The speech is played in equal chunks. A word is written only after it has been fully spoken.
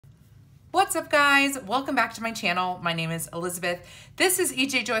What's up, guys? Welcome back to my channel. My name is Elizabeth. This is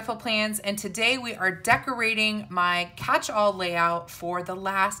EJ Joyful Plans, and today we are decorating my catch-all layout for the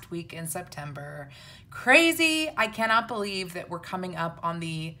last week in September. Crazy! I cannot believe that we're coming up on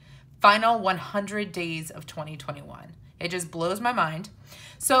the final 100 days of 2021. It just blows my mind.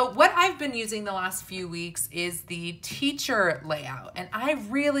 So what I've been using the last few weeks is the teacher layout, and I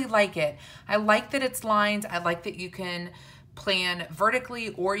really like it. I like that it's lined. I like that you can plan vertically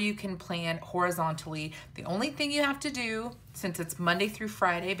or you can plan horizontally. The only thing you have to do, since it's Monday through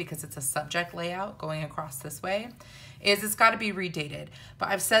Friday, because it's a subject layout going across this way, is it's got to be redated. But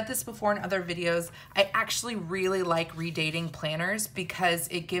I've said this before in other videos, I actually really like redating planners because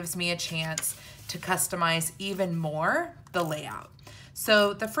it gives me a chance to customize even more the layout.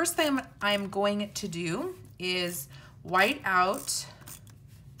 So the first thing I'm going to do is white out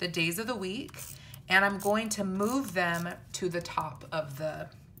the days of the week, and I'm going to move them to the top of the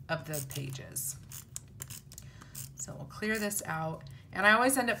pages. So we'll clear this out. And I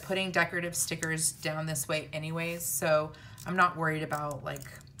always end up putting decorative stickers down this way anyways, so I'm not worried about like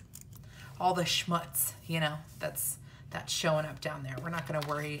all the schmutz, you know, that's showing up down there. We're not gonna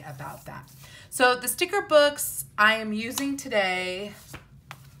worry about that. So the sticker books I am using today,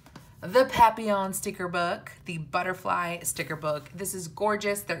 the Papillon sticker book, the butterfly sticker book. This is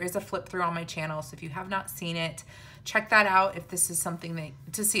gorgeous. There is a flip through on my channel, so if you have not seen it, check that out if this is something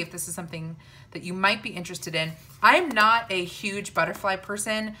to see if this is something that you might be interested in. I'm not a huge butterfly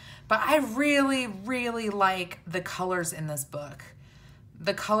person, but I really, really like the colors in this book.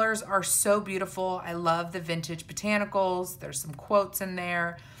 The colors are so beautiful. I love the vintage botanicals. There's some quotes in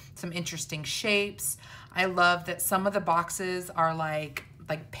there, some interesting shapes. I love that some of the boxes are like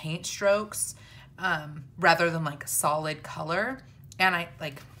paint strokes rather than like solid color. And I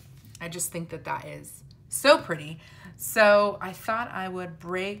just think that that is so pretty. So I thought I would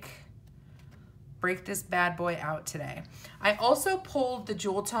break this bad boy out today. I also pulled the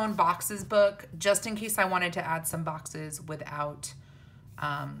Jewel Tone Boxes book just in case I wanted to add some boxes without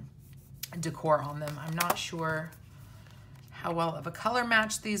decor on them. I'm not sure how well of a color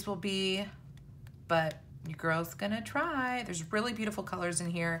match these will be, but your girl's gonna try. There's really beautiful colors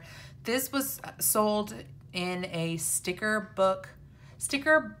in here. This was sold in a sticker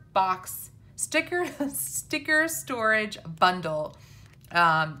storage bundle.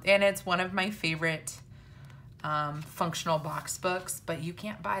 And it's one of my favorite functional box books, but you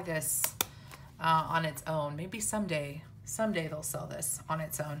can't buy this on its own. Maybe someday they'll sell this on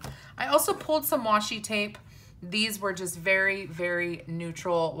its own. I also pulled some washi tape. These were just very, very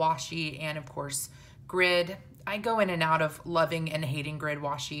neutral washi, and of course, grid. I go in and out of loving and hating grid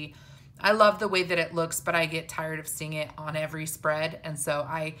washi. I love the way that it looks, but I get tired of seeing it on every spread. And so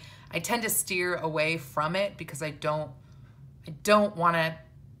I tend to steer away from it because I don't want to,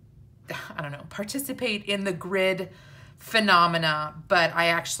 I don't know, participate in the grid phenomena, but I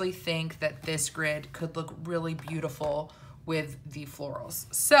actually think that this grid could look really beautiful with the florals.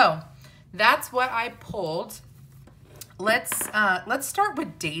 So that's what I pulled. Let's start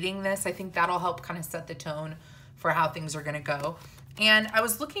with dating this. I think that'll help kind of set the tone for how things are gonna go. And I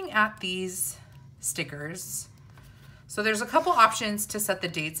was looking at these stickers. So there's a couple options to set the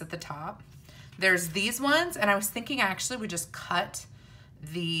dates at the top. There's these ones, and I was thinking I actually would just cut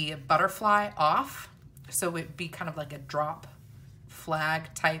the butterfly off so it'd be kind of like a drop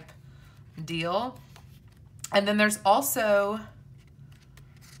flag type deal. And then there's also,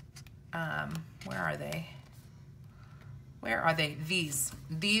 where are they? Where are they? These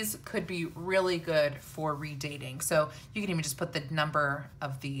could be really good for redating. So you can even just put the number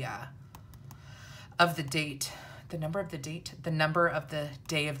of the date, the number of the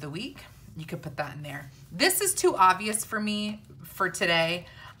day of the week. You could put that in there. This is too obvious for me for today.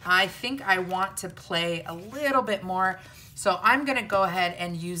 I think I want to play a little bit more. So I'm gonna go ahead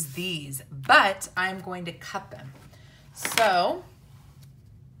and use these, but I'm going to cut them. So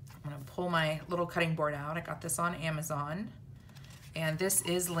I'm gonna pull my little cutting board out. I got this on Amazon, and this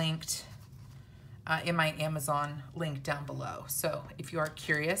is linked in my Amazon link down below. So if you are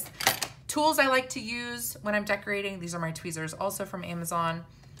curious, tools I like to use when I'm decorating, these are my tweezers, also from Amazon.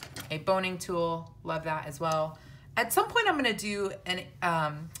 A boning tool, love that as well. At some point I'm gonna do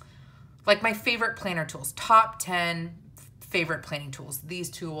like my favorite planner tools, top 10 favorite planning tools. These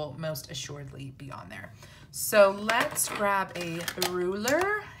two will most assuredly be on there. So let's grab a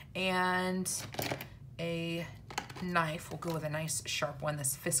ruler and a knife. We'll go with a nice sharp one,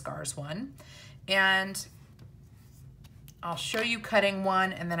 this Fiskars one. And I'll show you cutting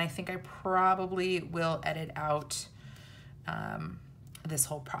one, and then I think I probably will edit out this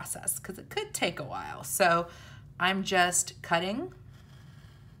whole process because it could take a while. So I'm just cutting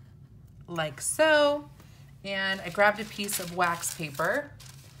like so. And I grabbed a piece of wax paper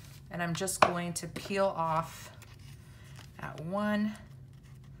and I'm just going to peel off at one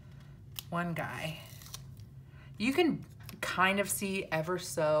guy. You can kind of see ever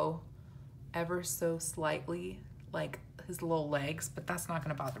so slightly like his little legs, but that's not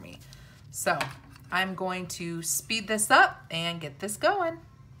gonna bother me. So I'm going to speed this up and get this going.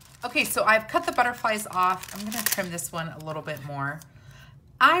 Okay, so I've cut the butterflies off. I'm gonna trim this one a little bit more.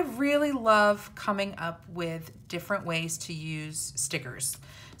 I really love coming up with different ways to use stickers.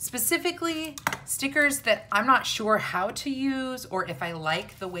 Specifically, stickers that I'm not sure how to use or if I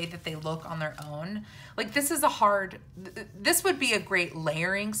like the way that they look on their own. Like this would be a great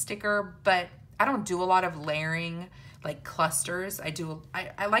layering sticker, but I don't do a lot of layering, like clusters.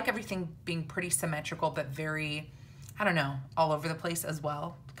 I like everything being pretty symmetrical, but very, I don't know, all over the place as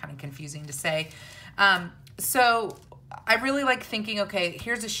well. Kind of confusing to say. So I really like thinking, okay,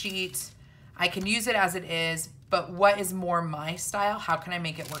 here's a sheet. I can use it as it is, but what is more my style? How can I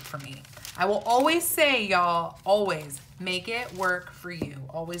make it work for me? I will always say, y'all, always make it work for you.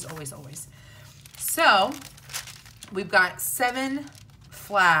 Always, always, always. So we've got 7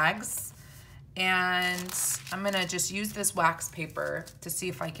 flags and I'm gonna just use this wax paper to see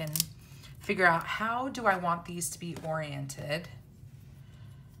if I can figure out how do I want these to be oriented.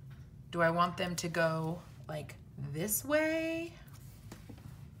 Do I want them to go like this way?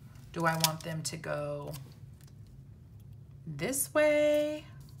 Do I want them to go this way?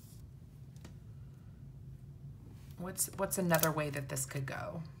 What's another way that this could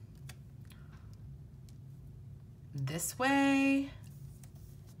go? This way?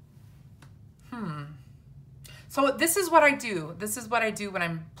 So this is what I do. This is what I do when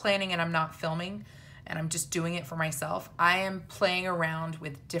I'm planning and I'm not filming and I'm just doing it for myself. I am playing around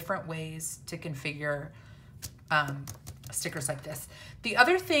with different ways to configure stickers like this. The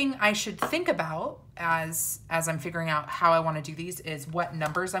other thing I should think about as I'm figuring out how I want to do these is what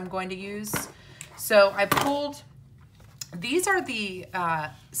numbers I'm going to use. So I pulled, these are the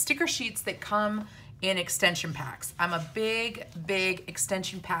sticker sheets that come in extension packs. I'm a big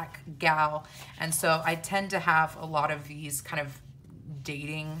extension pack gal, and so I tend to have a lot of these kind of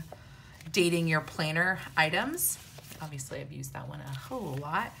dating your planner items. Obviously I've used that one a whole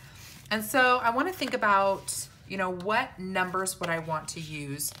lot. And so I want to think about, you know, what numbers would I want to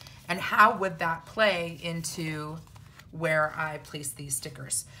use and how would that play into where I place these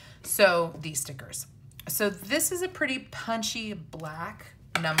stickers. So these stickers. So this is a pretty punchy black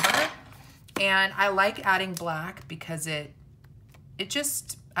number. And I like adding black because it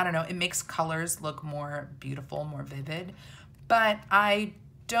just, I don't know, it makes colors look more beautiful, more vivid. But I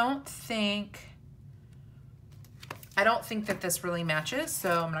don't think that this really matches,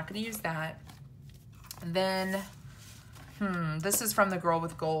 so I'm not gonna use that. And then, this is from the Girl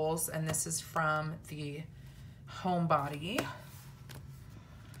with Goals, and this is from the Homebody.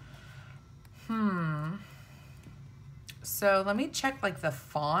 So let me check like the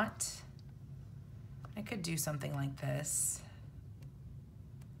font. I could do something like this.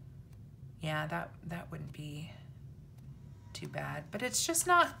 Yeah, that wouldn't be too bad, but it's just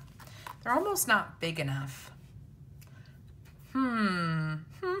not, they're almost not big enough.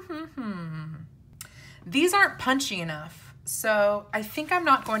 These aren't punchy enough, so I think I'm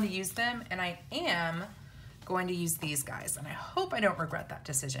not going to use them, and I am going to use these guys, and I hope I don't regret that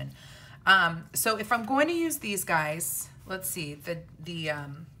decision. So if I'm going to use these guys, let's see, the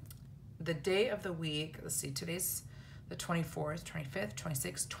day of the week, let's see, today's the 24th, 25th,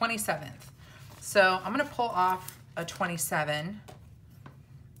 26th, 27th. So I'm gonna pull off a 27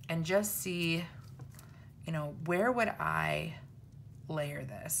 and just see, you know, where would I layer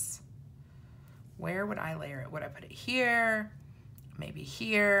this? Where would I layer it? Would I put it here? Maybe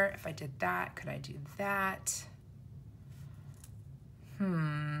here. If I did that, could I do that?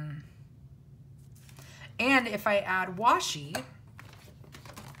 And if I add washi,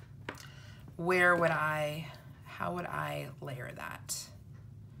 how would I layer that?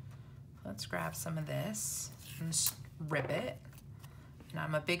 Let's grab some of this and just rip it. And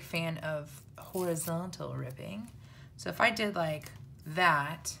I'm a big fan of horizontal ripping. So if I did like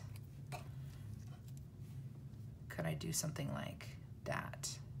that, could I do something like that?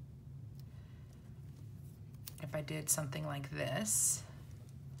 If I did something like this,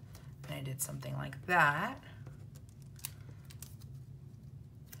 and I did something like that,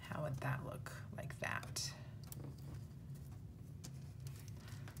 how would that look like that?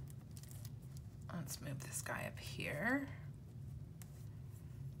 Let's move this guy up here.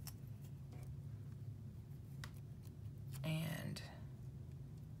 And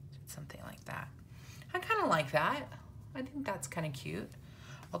something like that. I kind of like that. I think that's kind of cute.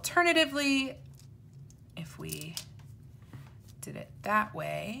 Alternatively, if we did it that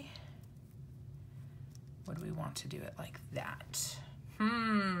way, would we want to do it like that?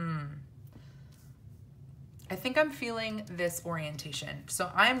 I think I'm feeling this orientation.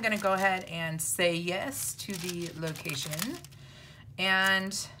 So I'm gonna go ahead and say yes to the location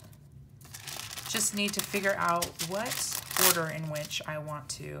and just need to figure out what order in which I want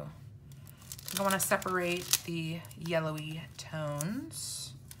to. I want to separate the yellowy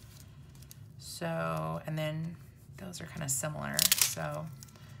tones. So, and then those are kind of similar. So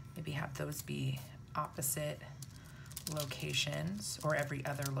maybe have those be opposite locations or every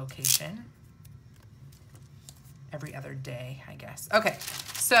other location. Every other day, I guess. Okay,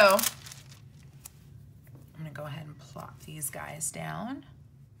 so I'm gonna go ahead and plop these guys down.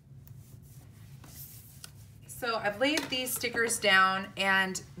 So I've laid these stickers down,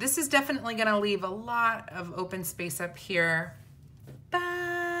 and this is definitely gonna leave a lot of open space up here,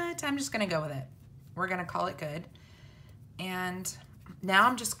 but I'm just gonna go with it. We're gonna call it good. And now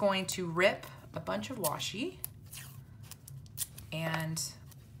I'm just going to rip a bunch of washi and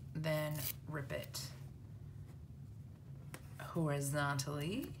then rip it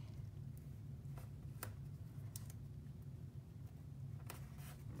horizontally.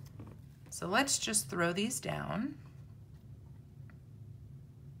 So let's just throw these down.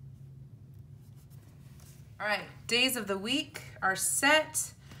 All right, days of the week are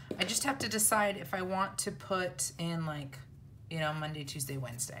set. I just have to decide if I want to put in, like, you know, Monday, Tuesday,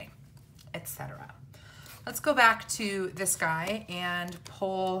 Wednesday, etc. Let's go back to this guy and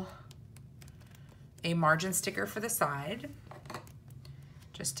pull a margin sticker for the side,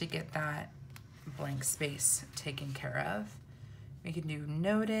 just to get that blank space taken care of. We can do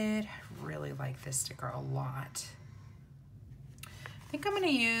noted. I really like this sticker a lot. I think I'm gonna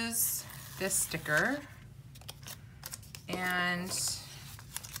use this sticker, and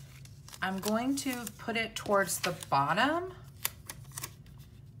I'm going to put it towards the bottom.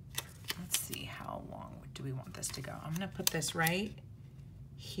 Let's see, how long do we want this to go? I'm gonna put this right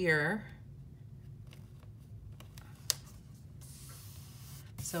here,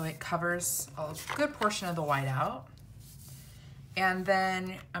 so it covers a good portion of the white out. And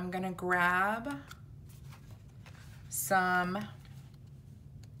then I'm gonna grab some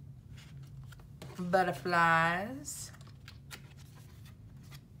butterflies,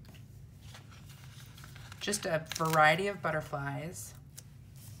 just a variety of butterflies,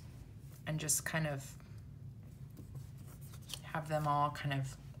 and just kind of have them all kind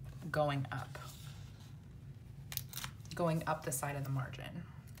of going up the side of the margin.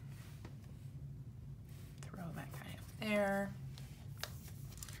 Throw that guy up there.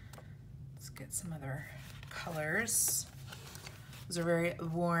 Let's get some other colors. Those are very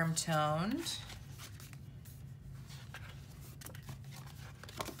warm toned.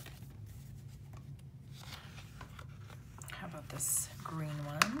 How about this green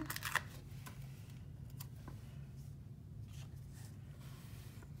one?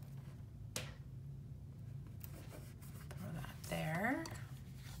 Throw that there.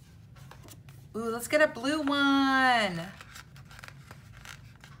 Ooh, let's get a blue one.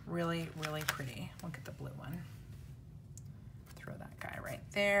 Really, really pretty. Look at the blue one. Throw that guy right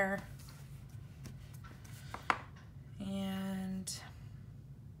there. And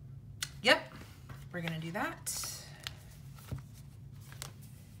yep, we're gonna do that.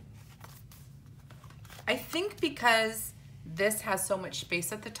 I think because this has so much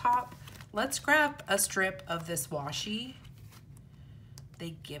space at the top, let's grab a strip of this washi.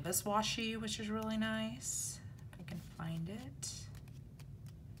 They give us washi, which is really nice. If I can find it.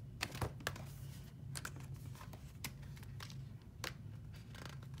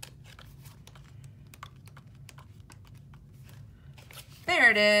 There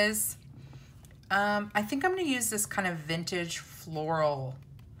it is. I think I'm gonna use this kind of vintage floral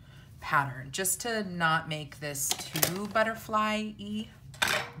pattern just to not make this too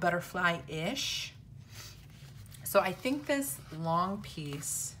butterfly-ish. So I think this long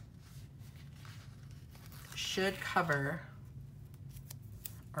piece should cover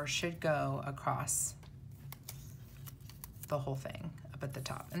or should go across the whole thing up at the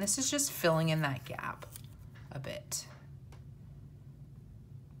top. And this is just filling in that gap a bit.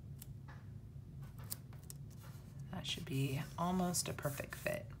 That should be almost a perfect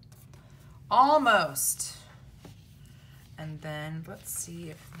fit. Almost. And then let's see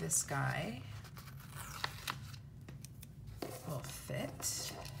if this guy will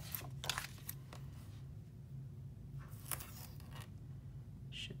fit.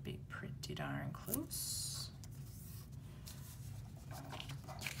 Should be pretty darn close.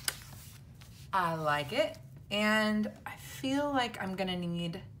 I like it. And I feel like I'm gonna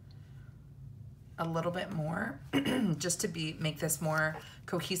need a little bit more just to make this more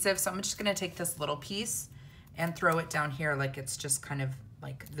cohesive. So I'm just gonna take this little piece and throw it down here like it's just kind of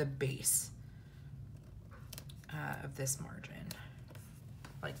like the base of this margin,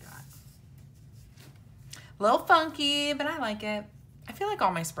 like that. A little funky, but I like it. I feel like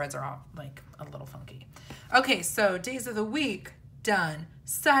all my spreads are all like a little funky. Okay, so days of the week, done.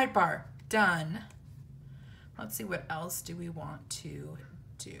 Sidebar, done. Let's see, what else do we want to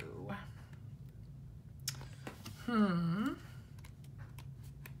do?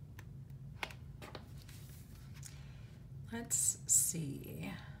 Let's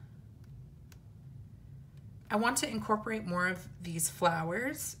see. I want to incorporate more of these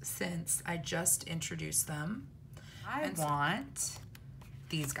flowers since I just introduced them. I want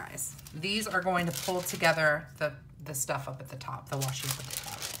these guys. These are going to pull together the stuff up at the top, the washi up at the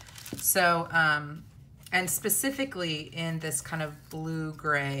top. So, and specifically in this kind of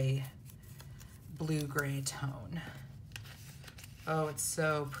blue-gray tone. Oh, it's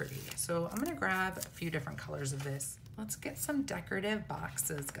so pretty. So I'm gonna grab a few different colors of this. Let's get some decorative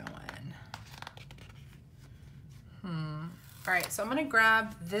boxes going. All right, so I'm gonna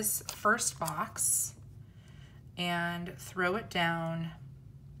grab this first box and throw it down.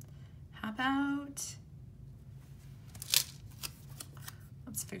 How about,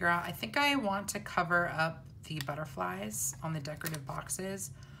 let's figure out, I think I want to cover up the butterflies on the decorative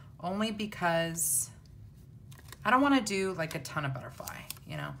boxes only because I don't want to do like a ton of butterfly,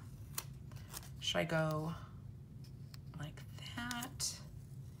 you know? Should I go like that?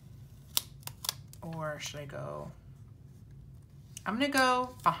 Or should I go, I'm gonna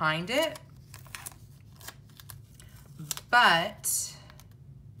go behind it, but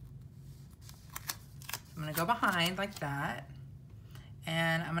I'm gonna go behind like that.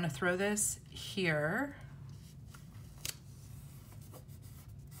 And I'm gonna throw this here.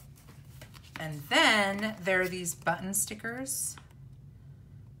 And then there are these button stickers.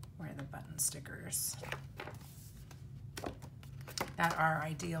 Where are the button stickers? That are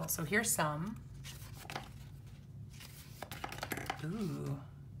ideal. So here's some. Ooh,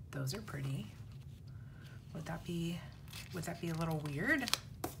 those are pretty. Would that be a little weird?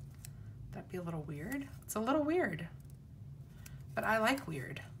 Would that be a little weird? It's a little weird, but I like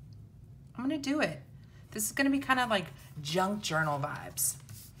weird. I'm gonna do it. This is gonna be kind of like junk journal vibes.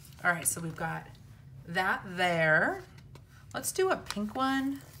 All right, so we've got that there. Let's do a pink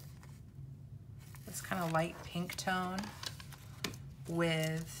one. It's kind of light pink tone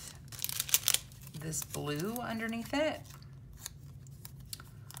with this blue underneath it.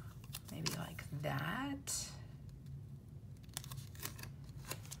 Maybe like that.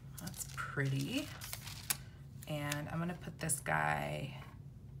 That's pretty. And I'm gonna put this guy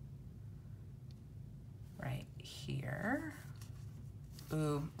right here.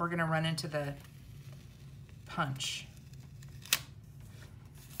 Ooh, we're gonna run into the punch.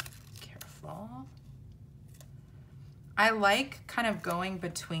 Careful. I like kind of going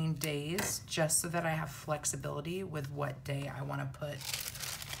between days just so that I have flexibility with what day I wanna put,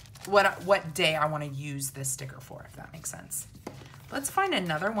 what day I wanna use this sticker for, if that makes sense. Let's find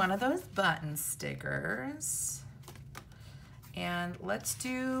another one of those button stickers. And let's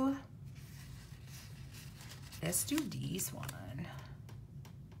do these one.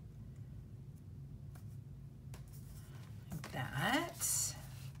 Like that.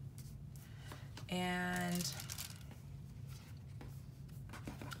 And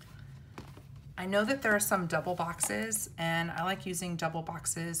I know that there are some double boxes, and I like using double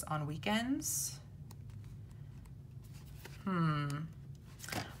boxes on weekends.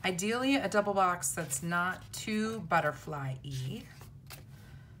 Ideally, a double box that's not too butterfly-y.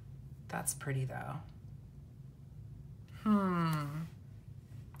 That's pretty though.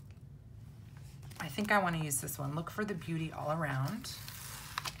 I think I want to use this one. Look for the beauty all around.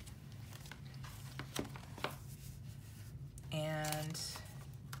 And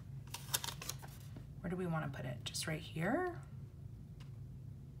where do we want to put it? Just right here?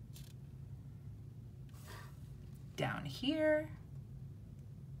 Down here?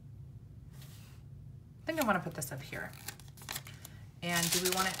 I think I want to put this up here. And do we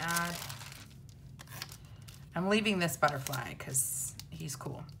want to add, I'm leaving this butterfly because he's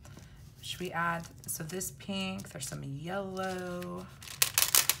cool. Should we add, so this pink, there's some yellow.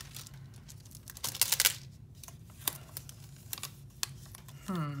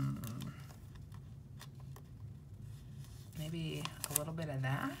 Maybe a little bit of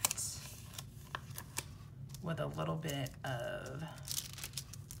that with a little bit of,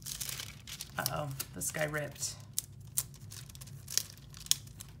 uh-oh, this guy ripped.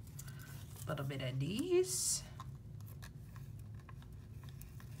 A little bit of these.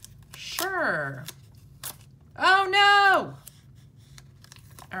 Sure. Oh no!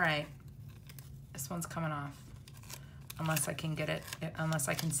 All right, this one's coming off. Unless I can get it, unless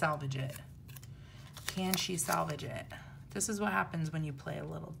I can salvage it. Can she salvage it? This is what happens when you play a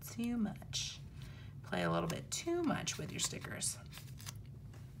little too much. Play a little bit too much with your stickers.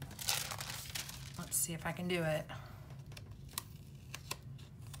 Let's see if I can do it.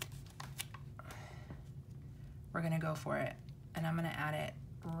 We're gonna go for it. And I'm gonna add it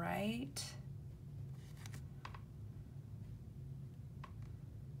right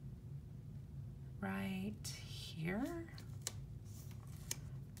here.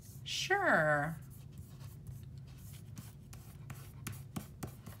 Sure.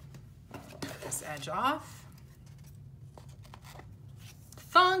 Cut this edge off.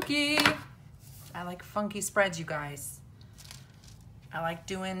 Funky. I like funky spreads, you guys. I like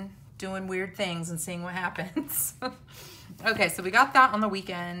doing weird things and seeing what happens. Okay, so we got that on the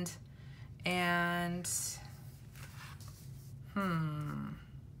weekend, and I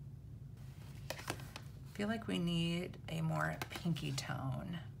feel like we need a more pinky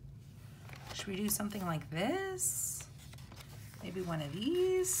tone. Should we do something like this? Maybe one of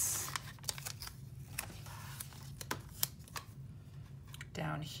these.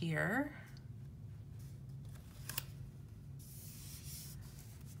 Down here.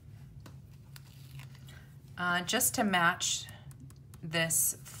 Just to match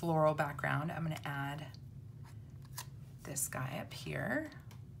this floral background, I'm gonna add this guy up here.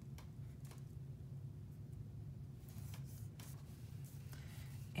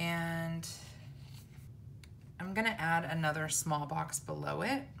 And I'm gonna add another small box below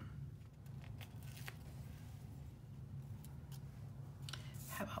it.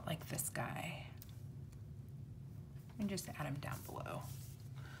 How about like this guy? And just add him down below.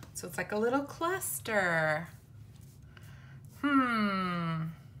 So it's like a little cluster.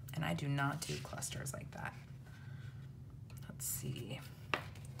 And I do not do clusters like that. Let's see.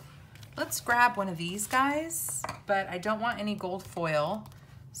 Let's grab one of these guys, but I don't want any gold foil.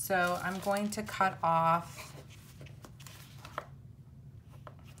 So I'm going to cut off,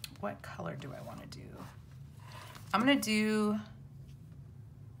 what color do I want to do? I'm going to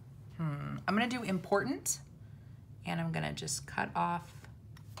do important, and I'm going to just cut off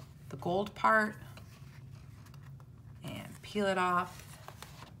the gold part and peel it off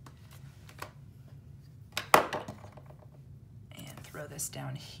and throw this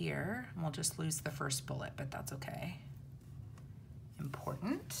down here. And we'll just lose the first bullet, but that's okay.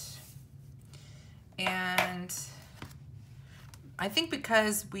 Important. And I think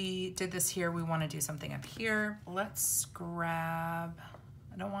because we did this here, we want to do something up here. Let's grab,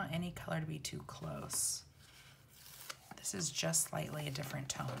 I don't want any color to be too close. This is just slightly a different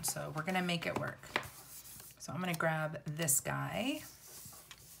tone, so we're gonna make it work. So I'm gonna grab this guy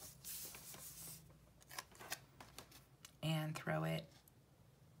and throw it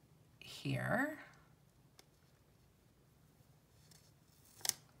here.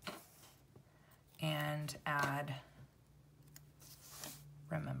 And add,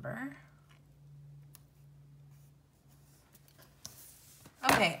 remember.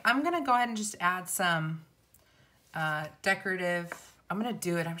 Okay, I'm gonna go ahead and just add some decorative, I'm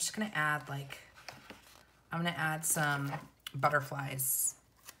just gonna add like, I'm gonna add some butterflies,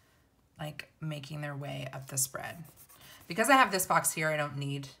 like making their way up the spread. Because I have this box here, I don't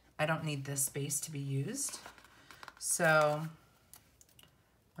need this space to be used. So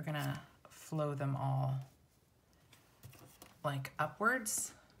we're gonna flow them all like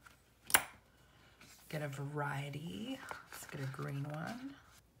upwards. Get a variety. Let's get a green one.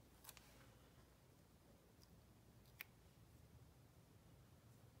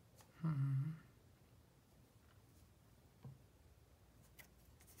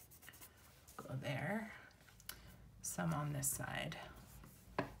 Go there. Some on this side.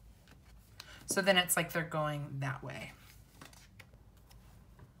 So then it's like they're going that way.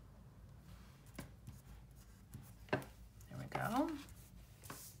 There we go.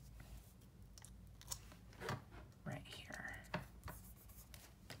 Right here.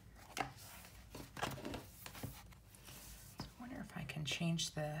 So I wonder if I can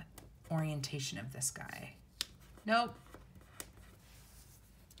change the orientation of this guy. Nope.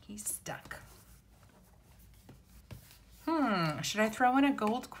 He's stuck. Should I throw in a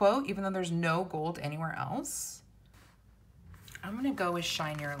gold quote even though there's no gold anywhere else? I'm gonna go with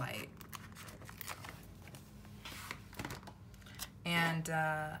Shine Your Light. And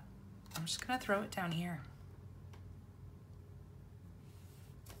I'm just gonna throw it down here.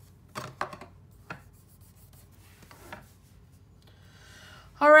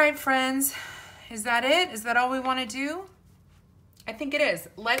 All right, friends, is that it? Is that all we want to do? I think it is.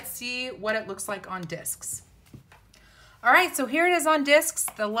 Let's see what it looks like on discs. All right, so here it is on discs.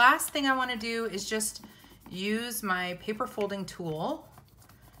 The last thing I want to do is just use my paper folding tool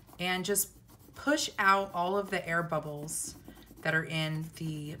and just push out all of the air bubbles that are in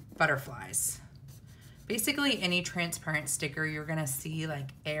the butterflies. Basically, any transparent sticker, you're gonna see like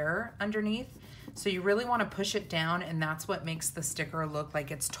air underneath. So you really wanna push it down, and that's what makes the sticker look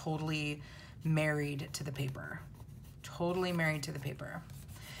like it's totally married to the paper. Totally married to the paper.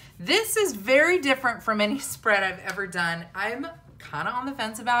 This is very different from any spread I've ever done. I'm kind of on the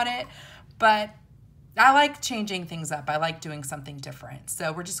fence about it, but I like changing things up. I like doing something different.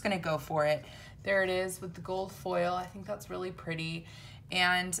 So we're just gonna go for it. There it is with the gold foil. I think that's really pretty.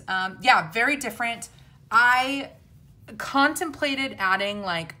 And yeah, very different. I contemplated adding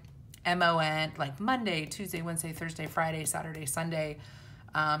like MON, like Monday, Tuesday, Wednesday, Thursday, Friday, Saturday, Sunday,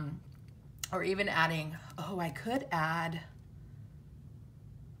 or even adding, oh, I could add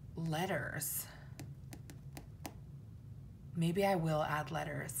letters. Maybe I will add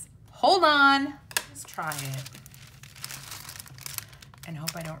letters. Hold on, let's try it and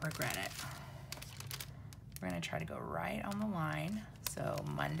hope I don't regret it. We're gonna try to go right on the line. So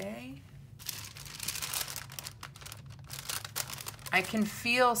Monday. I can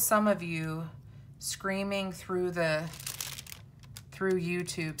feel some of you screaming through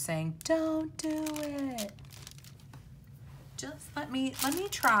YouTube saying, don't do it. Just let me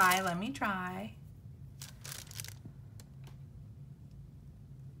try.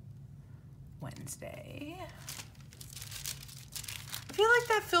 Wednesday. I feel like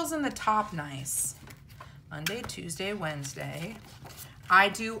that fills in the top nice. Monday, Tuesday, Wednesday. I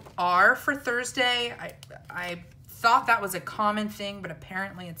do R for Thursday. I thought that was a common thing, but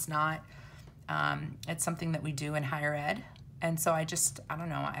apparently it's not. It's something that we do in higher ed. And so I don't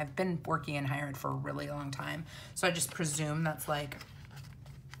know, I've been working in higher ed for a really long time. So I just presume that's like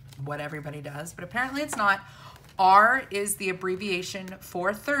what everybody does, but apparently it's not. R is the abbreviation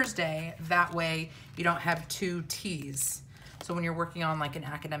for Thursday. That way you don't have two T's. So when you're working on like an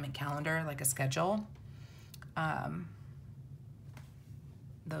academic calendar, like a schedule,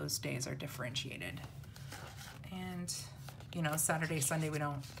 those days are differentiated. And, you know, Saturday, Sunday, we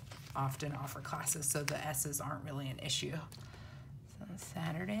don't often offer classes, so the S's aren't really an issue. So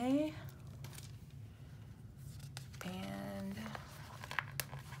Saturday and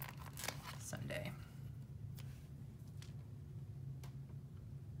Sunday.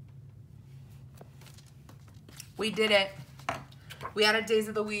 We did it. We added days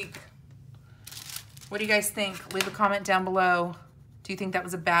of the week. What do you guys think? Leave a comment down below. Do you think that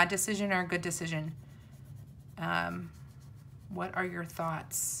was a bad decision or a good decision? What are your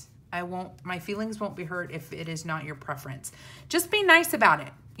thoughts? My feelings won't be hurt if it is not your preference. Just be nice about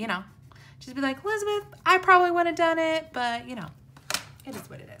it, you know. Just be like, Elizabeth, I probably would have done it, but you know, it is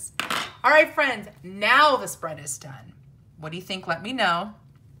what it is. All right, friends, now the spread is done. What do you think? Let me know.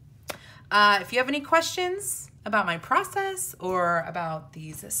 If you have any questions about my process or about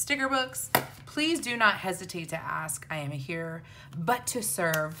these sticker books, please do not hesitate to ask. I am here but to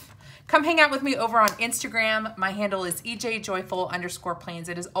serve. Come hang out with me over on Instagram. My handle is ejjoyful_plans.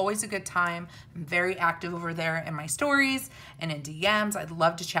 It is always a good time. I'm very active over there in my stories and in DMs. I'd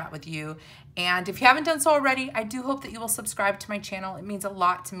love to chat with you. And if you haven't done so already, I do hope that you will subscribe to my channel. It means a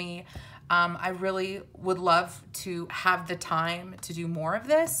lot to me. I really would love to have the time to do more of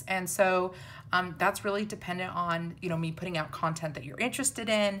this. And so that's really dependent on, you know, me putting out content that you're interested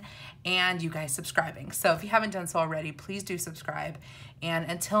in and you guys subscribing. So if you haven't done so already, please do subscribe.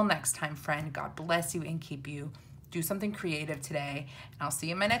 And until next time, friend, God bless you and keep you. Do something creative today. And I'll see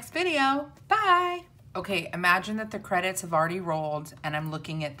you in my next video. Bye. Okay, imagine that the credits have already rolled and I'm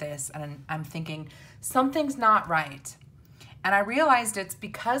looking at this and I'm thinking something's not right. And I realized it's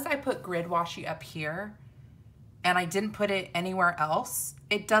because I put grid washi up here and I didn't put it anywhere else.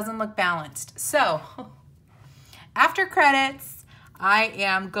 It doesn't look balanced. So after credits, I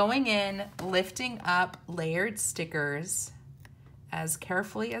am going in, lifting up layered stickers as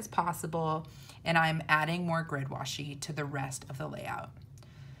carefully as possible, and I'm adding more grid washi to the rest of the layout.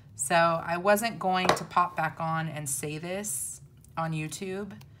 So I wasn't going to pop back on and say this on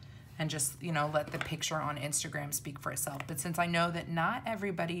YouTube and just, you know, let the picture on Instagram speak for itself. But since I know that not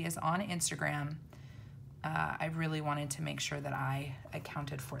everybody is on Instagram, I really wanted to make sure that I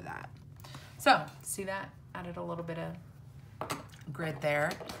accounted for that. So, see that? Added a little bit of grid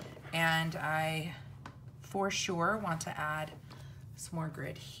there. And I, for sure, want to add some more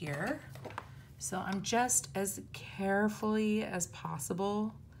grid here. So I'm just as carefully as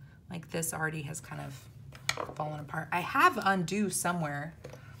possible. Like this already has kind of fallen apart. I have undo somewhere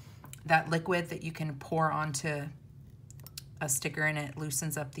that liquid that you can pour onto a sticker and it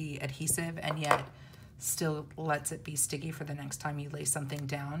loosens up the adhesive and yet still lets it be sticky for the next time you lay something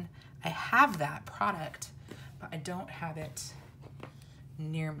down. I have that product, but I don't have it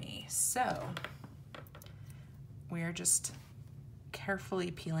near me. So we are just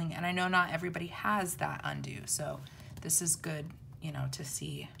carefully peeling, and I know not everybody has that undo, so this is good, you know, to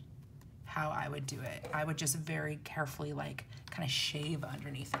see how I would do it. I would just very carefully like kind of shave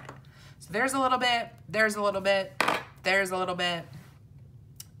underneath it. So there's a little bit, there's a little bit, there's a little bit.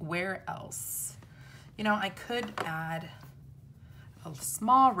 Where else? You know, I could add a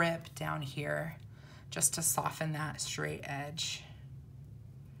small rip down here just to soften that straight edge.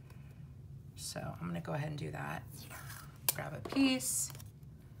 So I'm gonna go ahead and do that. Grab a piece,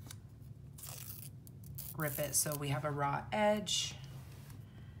 rip it so we have a raw edge,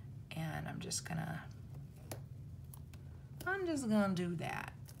 and I'm just gonna do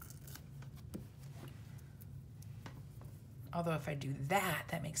that. Although if I do that,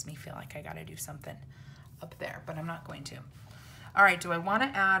 that makes me feel like I gotta do something up there, but I'm not going to. All right, do I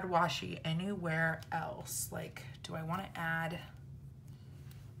wanna add washi anywhere else? Like, do I wanna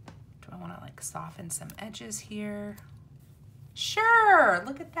like soften some edges here? Sure,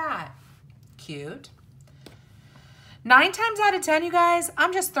 look at that. Cute. 9 times out of 10, you guys,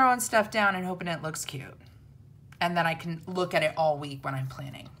 I'm just throwing stuff down and hoping it looks cute. And then I can look at it all week when I'm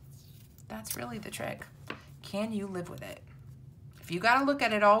planning. That's really the trick. Can you live with it? If you gotta look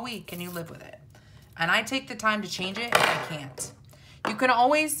at it all week, can you live with it? And I take the time to change it if I can't. You can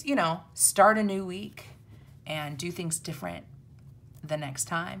always, you know, start a new week and do things different the next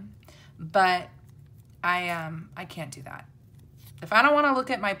time. But I can't do that. If I don't want to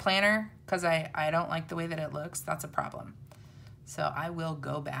look at my planner because I don't like the way that it looks, that's a problem. So I will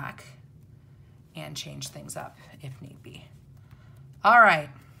go back and change things up if need be. All right.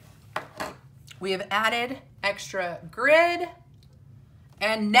 We have added extra grid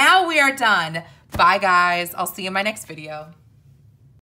and now we are done. Bye guys. I'll see you in my next video.